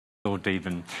Or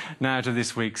Devon. Now to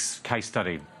this week's case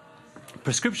study.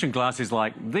 Prescription glasses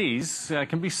like these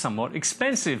can be somewhat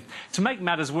expensive. To make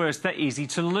matters worse, they're easy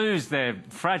to lose, they're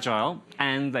fragile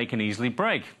and they can easily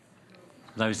break.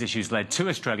 Those issues led two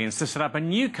Australians to set up a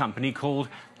new company called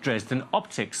Dresden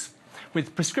Optics.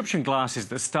 With prescription glasses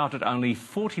that start at only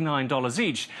 $49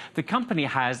 each, the company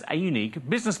has a unique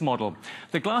business model.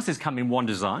 The glasses come in one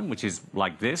design, which is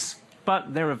like this,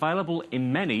 but they're available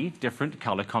in many different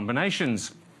colour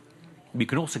combinations. You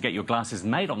can also get your glasses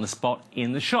made on the spot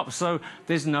in the shop, so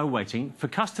there's no waiting for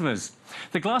customers.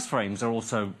 The glass frames are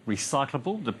also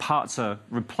recyclable, the parts are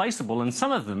replaceable, and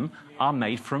some of them are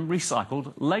made from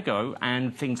recycled Lego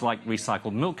and things like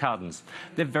recycled milk cartons.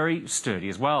 They're very sturdy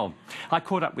as well. I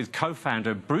caught up with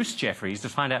co-founder Bruce Jeffries to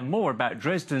find out more about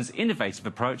Dresden's innovative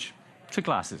approach to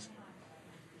glasses.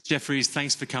 Jeffries,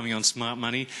 thanks for coming on Smart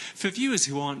Money. For viewers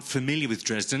who aren't familiar with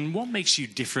Dresden, what makes you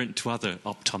different to other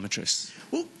optometrists?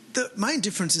 Well, the main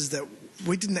difference is that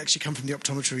we didn't actually come from the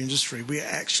optometry industry. We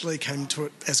actually came to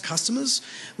it as customers.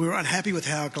 We were unhappy with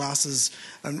how glasses,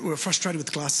 and we were frustrated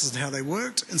with glasses and how they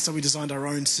worked, and so we designed our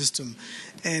own system.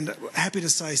 And happy to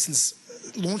say, since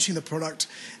launching the product,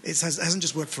 it hasn't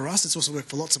just worked for us, it's also worked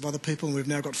for lots of other people, and we've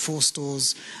now got 4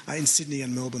 stores in Sydney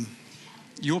and Melbourne.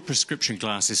 Your prescription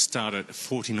glasses start at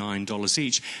 $49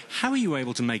 each. How are you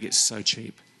able to make it so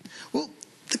cheap? Well,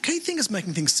 the key thing is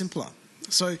making things simpler.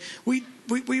 So we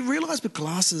realised with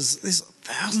glasses there's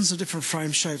thousands of different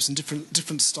frame shapes and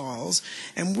different styles,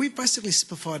 and we've basically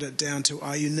simplified it down to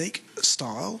our unique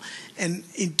style. And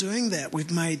in doing that,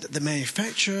 we've made the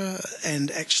manufacturer and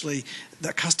actually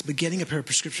the customer getting a pair of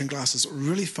prescription glasses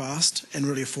really fast and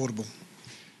really affordable.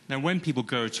 Now, when people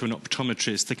go to an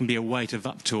optometrist, there can be a wait of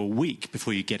up to a week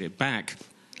before you get it back.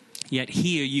 Yet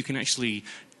here you can actually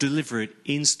deliver it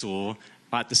in-store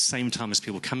at the same time as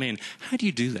people come in. How do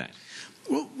you do that?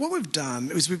 Well, what we've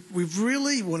done is we've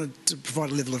really wanted to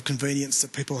provide a level of convenience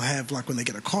that people have, like when they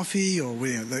get a coffee or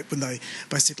when they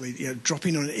basically drop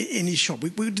in on any shop. We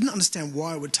didn't understand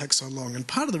why it would take so long, and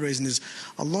part of the reason is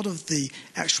a lot of the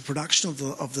actual production of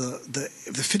the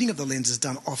fitting of the lens is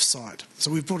done off-site.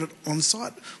 So we've brought it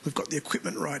on-site. We've got the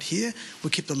equipment right here. We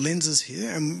keep the lenses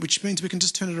here, and which means we can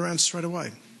just turn it around straight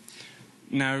away.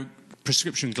 Now,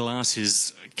 prescription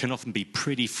glasses can often be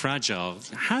pretty fragile.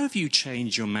 How have you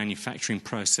changed your manufacturing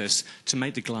process to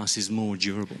make the glasses more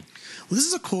durable? Well, this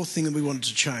is a core thing that we wanted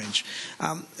to change.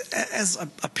 As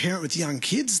a parent with young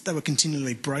kids, they were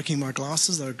continually breaking my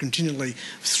glasses, they were continually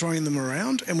throwing them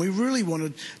around, and we really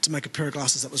wanted to make a pair of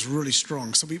glasses that was really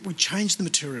strong. So we changed the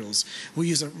materials. We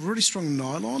use a really strong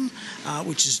nylon,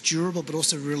 which is durable but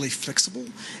also really flexible,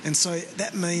 and so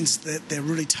that means that they're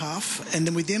really tough, and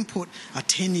then we put a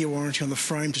 10-year warranty on the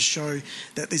frame to show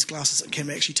that these glasses can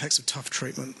actually take some tough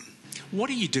treatment. What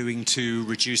are you doing to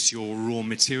reduce your raw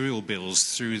material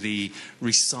bills through the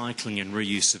recycling and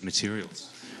reuse of materials?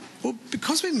 Well,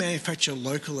 because we manufacture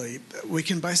locally, we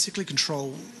can basically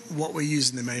control what we use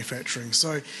in the manufacturing.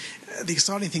 So the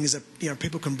exciting thing is that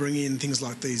people can bring in things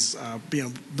like these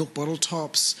milk bottle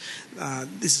tops.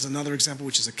 This is another example,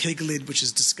 which is a keg lid, which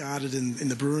is discarded in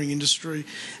the brewing industry,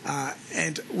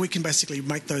 and we can basically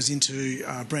make those into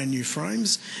brand new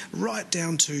frames, right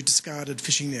down to discarded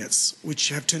fishing nets, which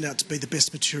have turned out to be the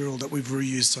best material that we've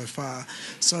reused so far.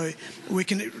 So we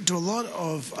can do a lot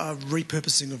of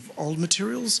repurposing of old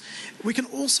materials. We can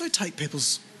also take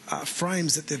people's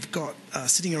frames that they've got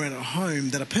sitting around at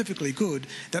home that are perfectly good,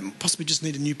 that possibly just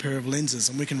need a new pair of lenses,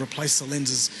 and we can replace the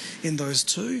lenses in those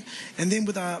too. And then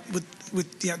with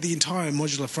the entire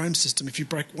modular frame system, if you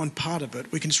break one part of it,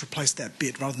 we can just replace that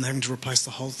bit rather than having to replace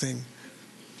the whole thing.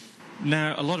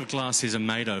 Now, a lot of glasses are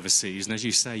made overseas, and as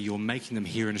you say, you're making them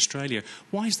here in Australia.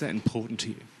 Why is that important to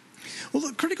you? Well,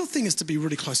 the critical thing is to be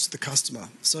really close to the customer.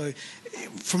 So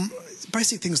from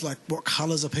basic things like what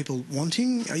colours are people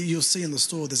wanting, you'll see in the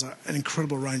store there's an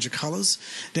incredible range of colours,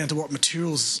 down to what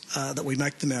materials that we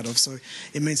make them out of. So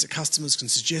it means that customers can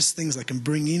suggest things, they can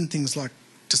bring in things like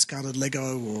discarded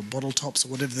Lego or bottle tops or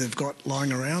whatever they've got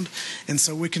lying around, and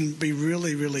so we can be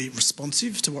really, really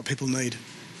responsive to what people need.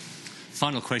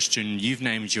 Final question. You've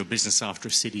named your business after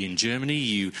a city in Germany.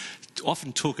 You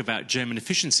often talk about German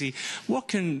efficiency. What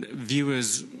can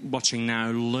viewers watching now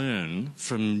learn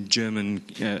from German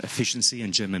efficiency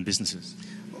and German businesses?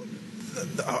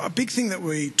 A big thing that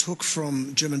we took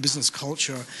from German business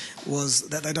culture was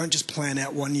that they don't just plan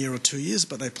out 1 year or 2 years,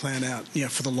 but they plan out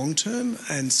for the long term.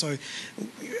 And so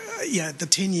the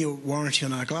 10-year warranty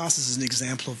on our glasses is an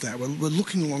example of that. We're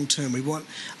looking long term. We want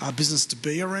our business to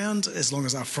be around as long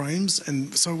as our frames,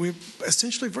 and so we're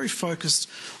essentially very focused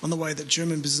on the way that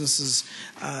German businesses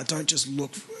don't just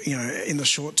look in the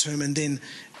short term and then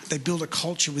they build a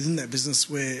culture within that business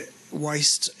where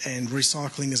waste and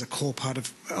recycling is a core part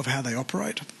of how they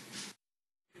operate.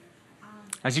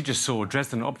 As you just saw,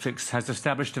 Dresden Optics has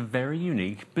established a very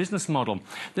unique business model.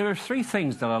 There are three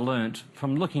things that I learnt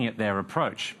from looking at their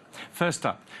approach. First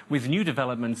up, with new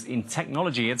developments in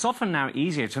technology, it's often now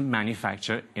easier to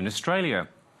manufacture in Australia.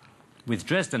 With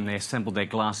Dresden, they assembled their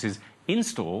glasses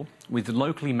in-store with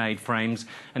locally made frames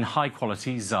and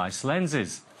high-quality Zeiss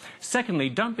lenses. Secondly,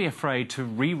 don't be afraid to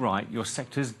rewrite your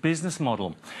sector's business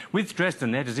model. With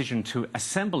Dresden, their decision to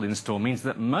assemble in-store means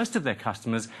that most of their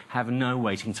customers have no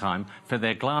waiting time for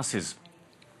their glasses.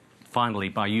 Finally,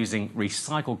 by using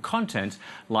recycled content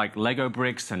like Lego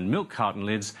bricks and milk carton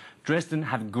lids, Dresden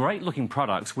have great-looking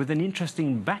products with an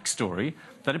interesting backstory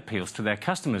that appeals to their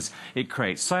customers. It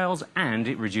creates sales and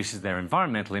it reduces their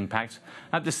environmental impact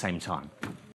at the same time.